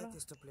 T'as dit quoi là? Gaïaté,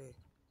 s'il te plaît.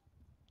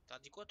 T'as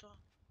dit quoi toi?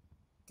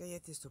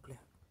 Gaïaté, s'il te plaît.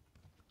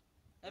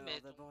 Eh Alors,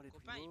 mais d'abord, ton les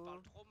copain il primos.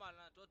 parle trop mal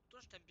hein. Toi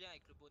je t'aime bien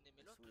avec le bonnet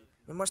mais l'autre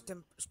Mais moi,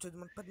 je te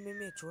demande pas de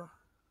m'aimer, tu vois.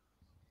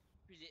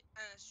 lui il est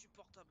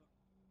insupportable.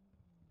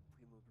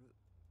 Primo bleu.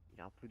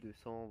 Il a un peu de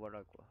sang,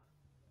 voilà quoi.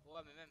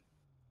 Ouais mais même.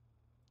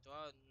 Tu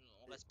vois,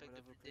 on Et respecte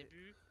voilà depuis vos le clés.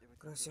 début. Et votre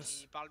Gracias.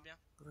 Il parle bien.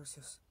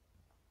 Gracias.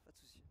 Pas de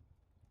soucis.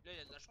 Là il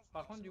a de la chance.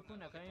 Par parce contre, du qu'on coup,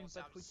 on a quand est même pas en une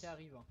patrouille service. qui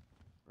arrive. Hein.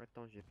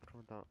 Attends, j'ai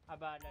besoin d'un. Ah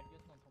bah, la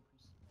lieutenante en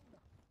plus.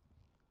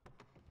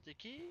 C'est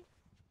qui?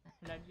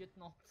 La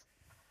lieutenante.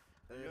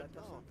 La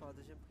personne par la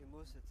deuxième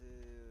primo c'était.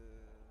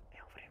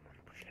 Eh, en vrai, moi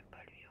non plus, je l'aime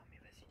pas lui, hein, mais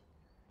vas-y.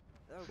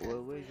 Ah, ok, Ouais, vous ouais,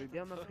 pouvez je veux être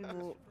bien un ma petit peu-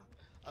 primo.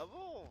 Ah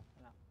bon?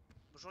 Voilà.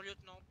 Bonjour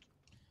lieutenant.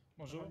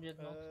 Bonjour,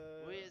 lieutenant.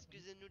 Oui,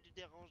 excusez-nous du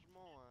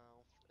dérangement.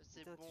 Hein. C'est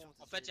Putain, bon.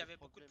 t-shirt, En c'est fait il y des avait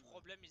beaucoup de problèmes.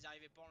 problèmes, ils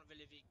arrivaient pas à enlever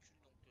les véhicules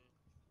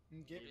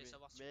donc Ok. je voulais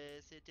savoir si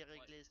Mais c'était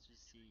réglé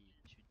ceci.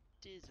 Je suis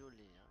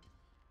désolé.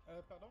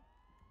 Hein. Pardon?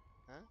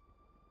 Hein?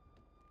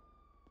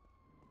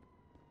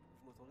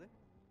 Vous m'entendez?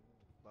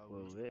 Bah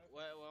Ouais, oui. ouais.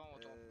 Ouais, on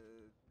entend.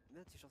 Mets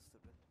un t-shirt s'il te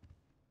plaît.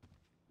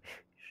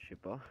 Je sais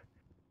pas.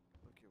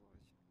 Ok, bon, vas-y.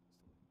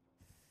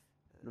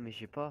 laisse tomber. Non, mais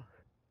j'ai pas.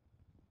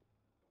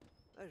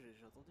 Ah,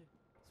 j'ai entendu. C'est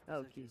pour Ah, ça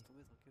ok. que je laisse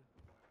tomber, tranquille.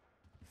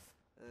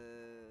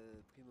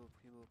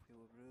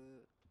 Primo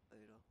bleu.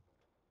 Elle est là.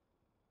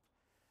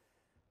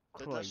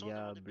 T'as de la chance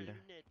d'avoir des Incroyable. belles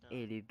lunettes. Hein.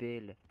 Elle est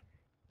belle.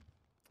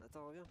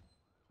 Attends, reviens.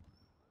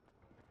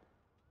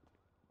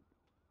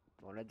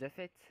 Bon, On l'a déjà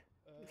faite.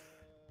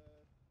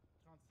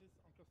 36,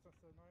 enclos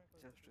stationnaire.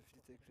 Tiens, je te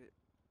file tes clés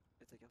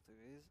et ta carte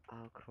grise.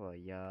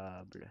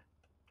 Incroyable.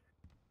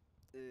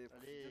 Et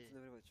profite bien de Allez. ta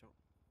nouvelle voiture.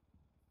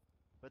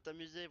 Va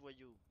t'amuser,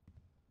 voyou.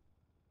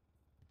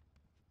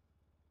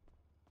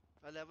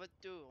 Allez, à votre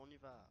tour, on y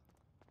va.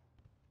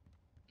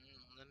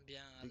 On aime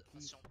bien C'est qui?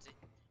 patienter.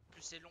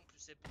 Plus c'est long, plus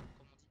c'est bon,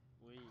 comme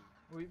on dit. Oui.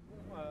 Oui, bon,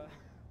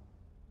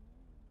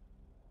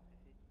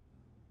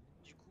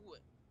 Du coup,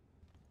 ouais.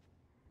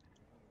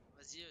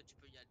 Vas-y, tu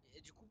peux y aller.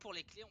 Et du coup, pour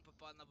les clés, on peut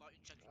pas en avoir une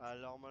chacune.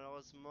 Alors,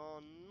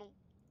 malheureusement, non.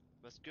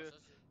 Parce Oh, que... ça,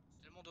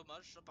 c'est tellement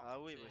dommage, ça, par Ah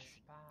contre. oui, c'est- bah, je suis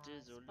c'est pas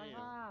désolé. Hein.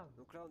 grave.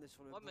 Donc là, on est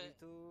sur le Ouais, mais-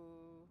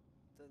 burrito.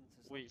 Ton,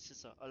 c'est ça? Oui, c'est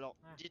ça. Alors,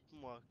 Ouais.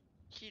 dites-moi,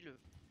 qui le...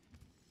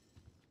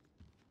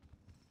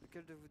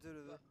 Lequel de vous deux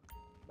le veut?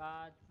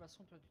 Bah, de toute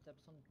façon, toi, tu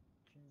t'absentes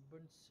une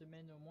bonne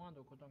semaine au moins,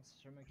 donc autant que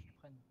c'est jamais qui le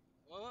prenne.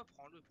 Ouais,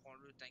 prends-le,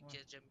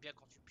 t'inquiète, j'aime bien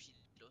quand tu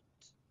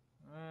pilotes.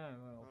 Ouais,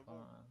 enfin,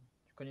 bon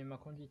tu connais ma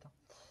conduite. Hein.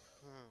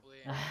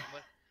 Ouais,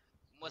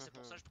 moi c'est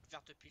pour ça que je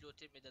préfère te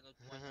piloter, mais d'un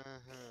autre moyen.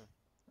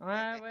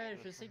 Ouais,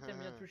 je sais que t'aimes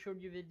bien toucher au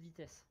levier de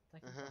vitesse.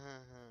 T'inquiète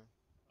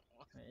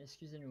pas. Ouais,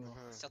 excusez-nous.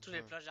 Hein. Surtout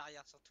les plages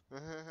arrière, surtout.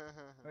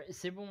 Ouais,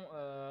 c'est bon,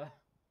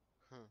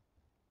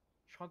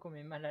 je crois qu'on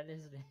met mal à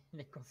l'aise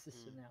les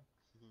concessionnaires.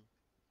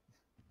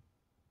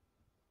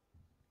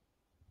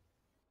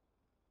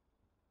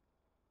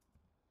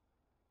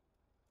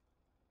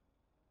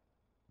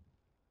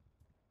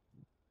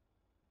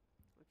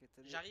 Ok,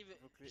 tenez J'arrive,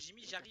 vos clés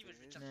Jimmy, et la j'arrive, carte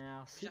je vais te grise. chercher. Je vais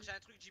Merci. chercher un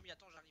truc, Jimmy,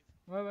 attends, j'arrive.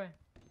 Ouais.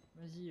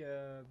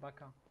 Vas-y,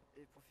 Baka.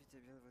 Et profitez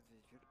bien de votre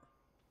véhicule.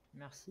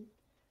 Merci.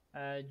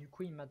 Du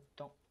coup, il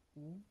m'attend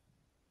où?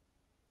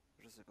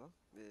 Je sais pas,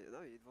 mais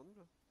non, il est devant nous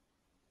là.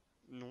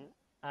 Non.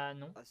 Ah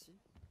non. Ah si.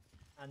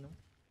 Ah non.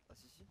 Ah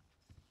si.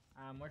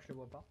 Ah, moi je le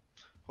vois pas.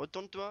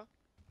 Retourne-toi.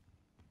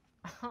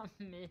 Ah,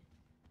 mais.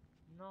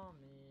 Non,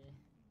 mais.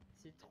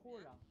 C'est trop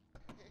là.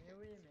 Mais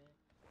oui,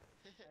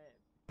 mais. Ouais.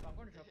 Par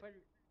contre, je vois pas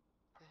lui.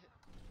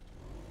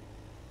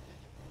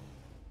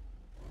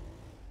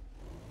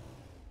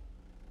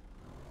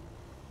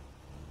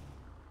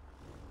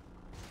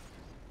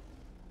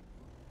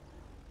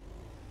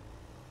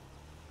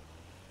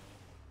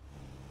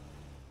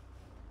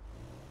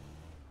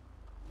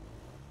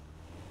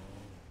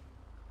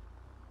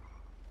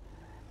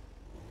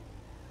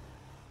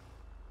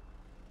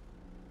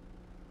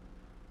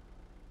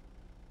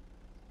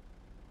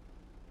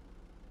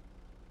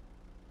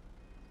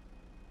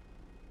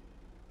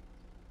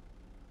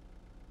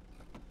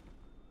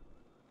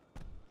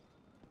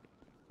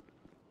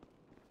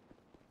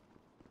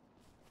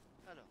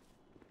 Alors.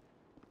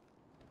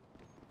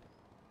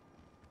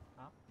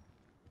 Ah.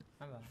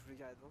 Ah bah. Je voulais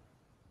garer devant.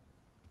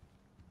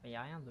 Y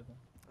a rien devant.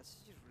 Ah si,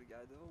 je voulais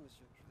garer devant,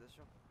 monsieur, je vous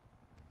assure.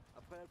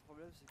 Après là, le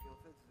problème c'est qu'en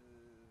fait...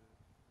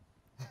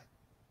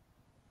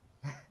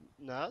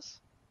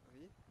 Nass,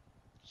 Oui.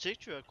 tu sais que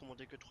tu as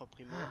commandé que 3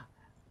 primos.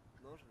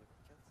 Non, j'en ai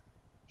pris 4.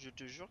 Je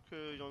te jure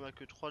qu'il y en a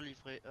que 3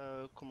 livrés,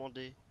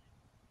 commandés.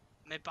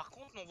 Mais par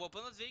contre, on voit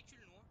pas notre véhicule,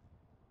 nous. Hein.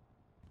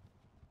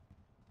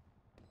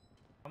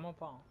 Vraiment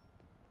pas. Hein.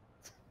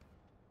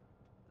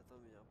 Attends,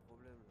 mais il y a un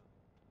problème là.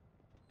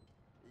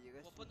 Et il On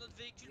reste voit pas notre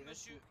véhicule, il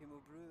reste monsieur. une primo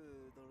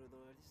bleue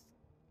dans la liste.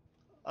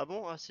 Ah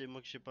bon? Ah, c'est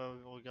moi que j'ai pas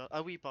regardé.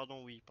 Ah oui,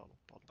 pardon.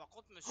 Par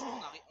contre, monsieur,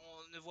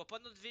 on ne voit pas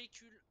notre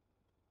véhicule.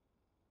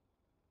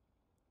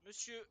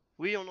 Monsieur.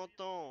 Oui, on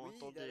entend, Oui,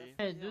 il est à la attendez.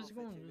 Eh, fourrière, deux en fait,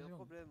 secondes, il y a eu deux un secondes.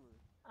 problème.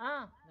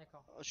 Ah,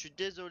 d'accord. Ah, je suis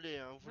désolé,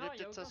 hein. Vous voulez Non, y a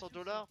peut-être aucun 500 souci.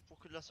 dollars pour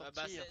que de la Bah,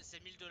 sortir? c'est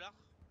 1000 $.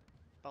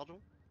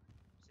 Pardon?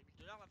 C'est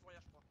 1000 $ la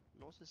fourrière, je crois.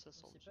 Non, c'est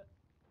 500. C'est pas.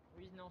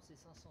 Oui, non, c'est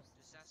 500.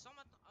 C'est 500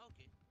 maintenant? Ah,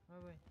 ok.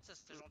 Ouais. Ça,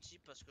 c'est gentil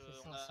parce que C'est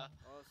on 500. a.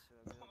 Oh, c'est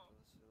la merde,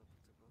 c'est n'importe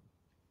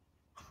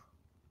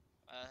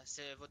quoi.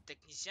 C'est votre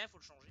technicien, il faut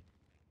le changer.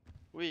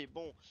 Oui,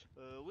 bon.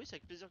 Oui, c'est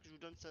avec plaisir que je vous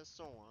donne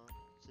 500, hein.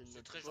 C'est C'est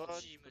notre très faute,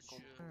 gentil, faut qu'on-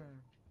 monsieur.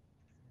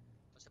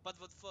 C'est pas de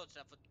votre faute, c'est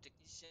la faute du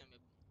technicien, mais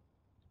bon.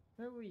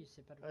 Oui,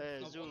 c'est pas de votre Eh,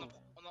 faute. Zou. On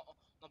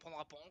en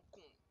prendra pas en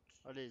compte.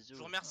 Allez, Je vous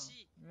Zou.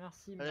 remercie.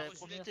 Merci, Allez, merci,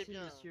 profitez merci,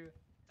 bien. monsieur.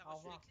 T'as Au reçu les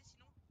revoir. clés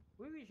sinon?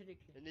 Oui, j'ai les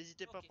clés. Et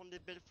n'hésitez pas à Ok. prendre des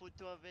belles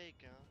photos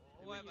avec, hein.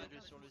 Et Ouais, bah, mettez-le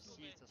aucun sur le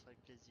souci. site, ça sera avec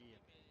plaisir.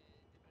 Oui, mais des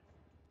belles photos, oui,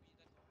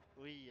 d'accord.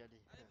 Oui,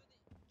 allez. Allez,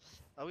 venez.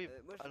 Ah oui, Moi,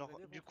 j'aimerais alors,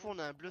 bien du coup,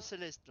 comprendre on a un bleu pourquoi...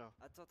 céleste, là.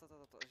 Attends,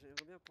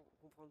 j'aimerais bien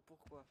comprendre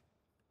pourquoi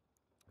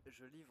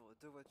je livre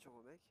 2 voitures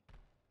au mec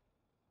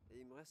et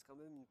il me reste quand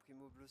même une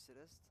primo bleu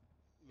céleste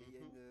et il y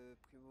a Mhm. une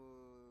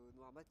primo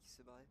noir mat qui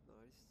s'est barrée dans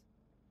la liste.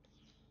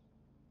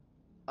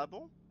 Ah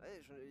bon?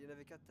 Ouais, il y en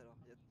avait 4 alors.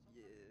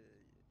 Si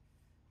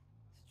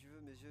tu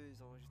veux, mes yeux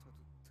ils enregistrent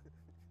tout.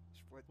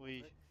 Je pourrais te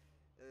Oui. montrer.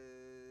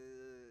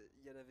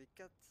 Il y en avait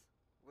 4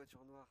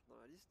 voitures noires dans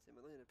la liste et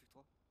maintenant il n'y en a plus que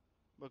 3.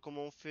 Bah,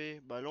 comment on fait?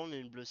 Bah, là, on est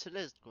une bleu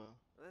céleste, quoi.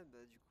 Ouais,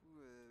 bah du coup,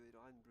 il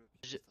aura une bleue.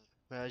 Puis J'ai- basta.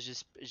 Bah,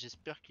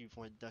 j'espère qu'ils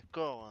vont être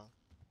d'accord, hein.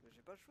 Mais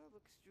j'ai pas le choix,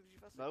 donc qu'est-ce que tu veux que j'y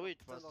fasse Bah avec leur oui, de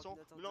toute putain façon.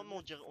 d'ordinateur Mais de non, mais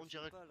merde qui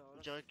fonctionne pas alors là,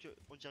 on dirait qu'il y a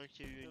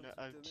eu putain de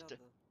un truc de petit.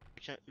 merde.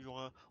 Il y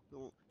aura,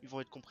 ils vont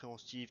être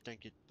compréhensifs,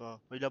 t'inquiète pas.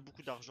 Il a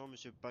beaucoup d'argent,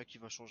 monsieur Pack,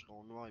 il va changer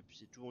en noir et puis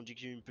c'est tout. On dit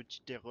qu'il y a eu une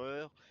petite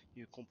erreur,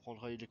 il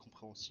comprendra, il est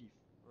compréhensif.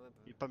 Ouais,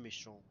 peu. Il est pas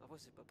méchant. Après,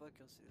 c'est pas Pâques,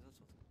 hein, c'est les autres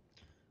surtout.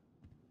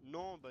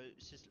 Non, bah,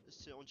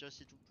 on dirait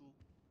c'est tout.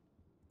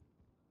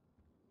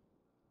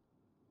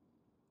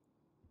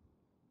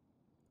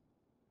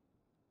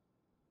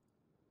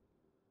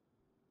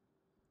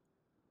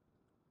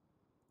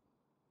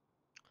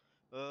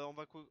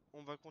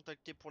 On va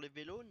contacter pour les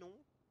vélos, non?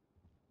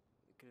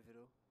 Et quel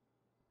vélo?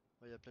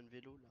 Il y a plein de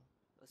vélos là.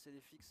 Ah, c'est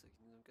les flics ça,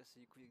 qui nous ont cassé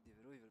les couilles avec des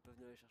vélos, ils veulent pas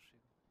venir les chercher.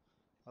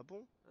 Ah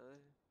bon? Ah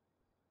ouais.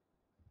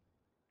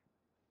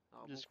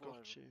 Alors Les bon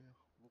courage. scorchers.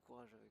 Bon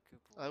courage avec eux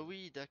pour. Ah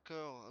oui,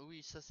 d'accord. Ah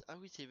oui, ah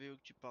oui, c'est les vélos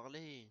que tu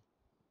parlais.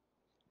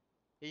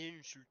 Et il y a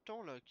une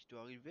Sultan là qui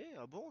doit arriver.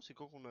 Ah bon, c'est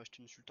quand qu'on a acheté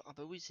une Sultan? Ah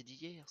bah oui, c'est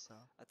d'hier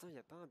ça. Attends, y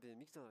a pas un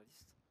BMX dans la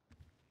liste?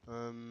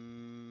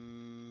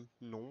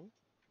 Non.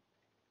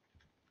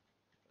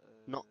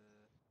 Non. Euh...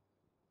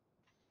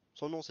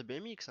 Son nom c'est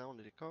BMX, hein, on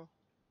est d'accord?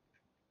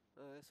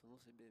 Ah ouais, son nom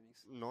c'est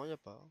BMX. Non, y a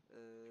pas.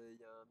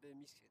 Y a un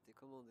BMX qui a été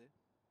commandé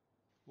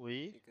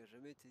Oui. et qui a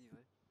jamais été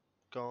livré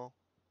Quand?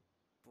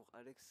 pour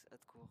Alex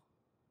Hadcourt.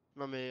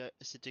 Non mais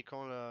c'était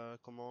quand la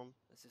commande?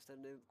 Ah, c'est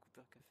Stanley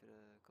Cooper qui a fait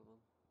la commande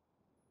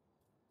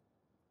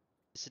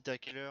C'était à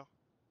quelle heure?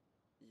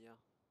 hier.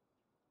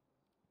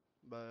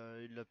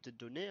 Bah il l'a peut-être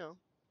donné, hein.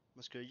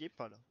 Parce qu'il y est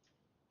pas là.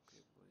 Ok,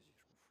 bon, vas-y,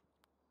 je m'en fous.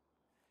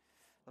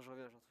 Ah, je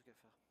reviens, j'ai un truc à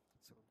faire.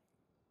 Une seconde.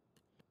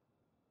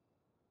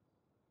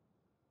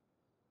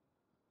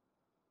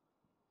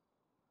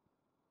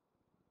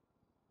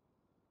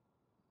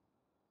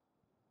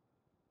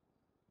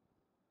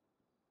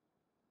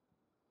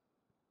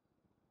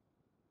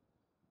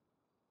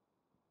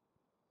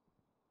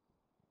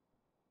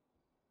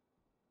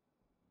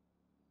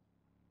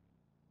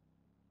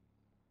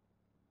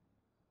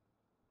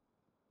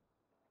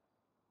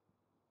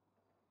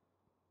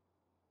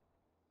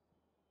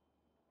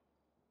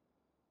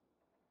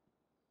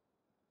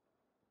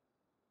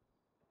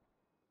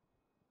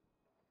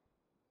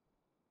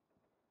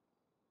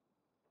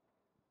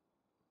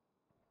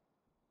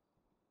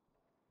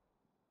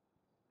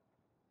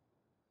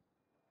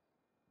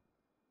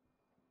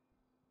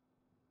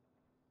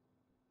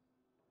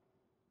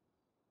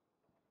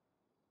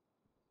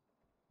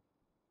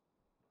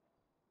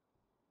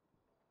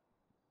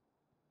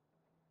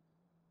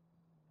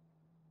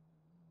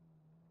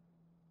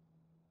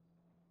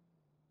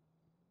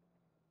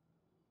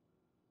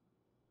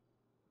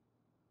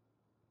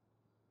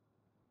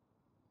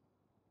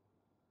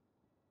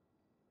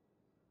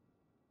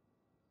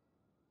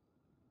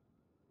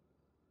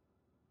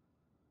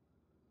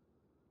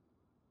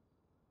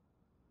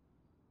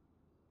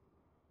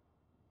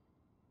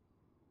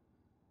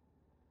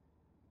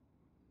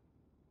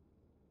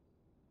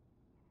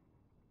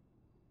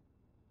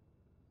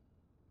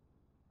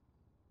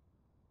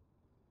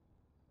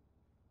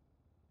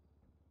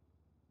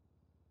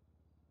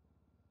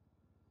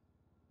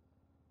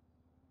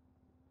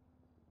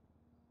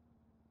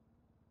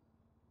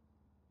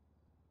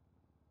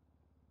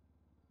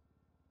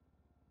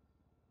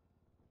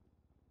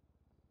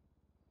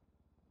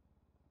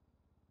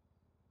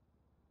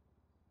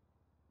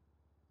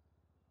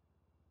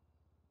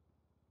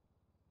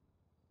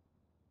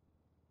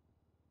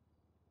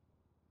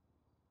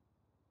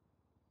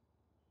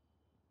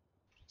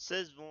 «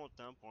 16 ventes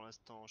hein, pour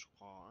l'instant, je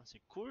crois. Hein.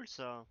 C'est cool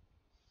ça.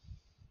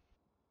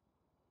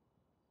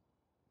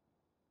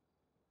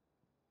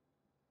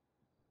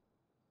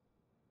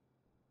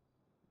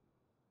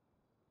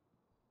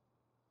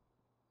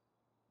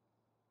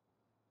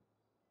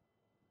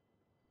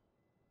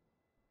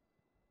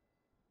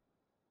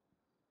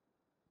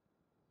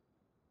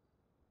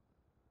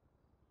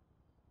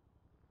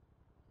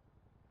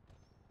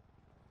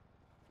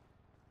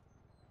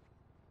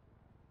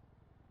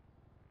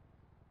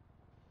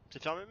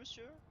 C'est fermé,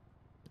 monsieur?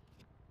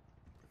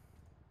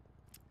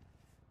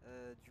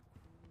 Du coup.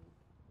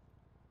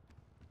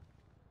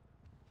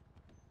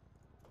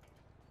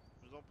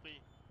 Je vous en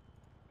prie.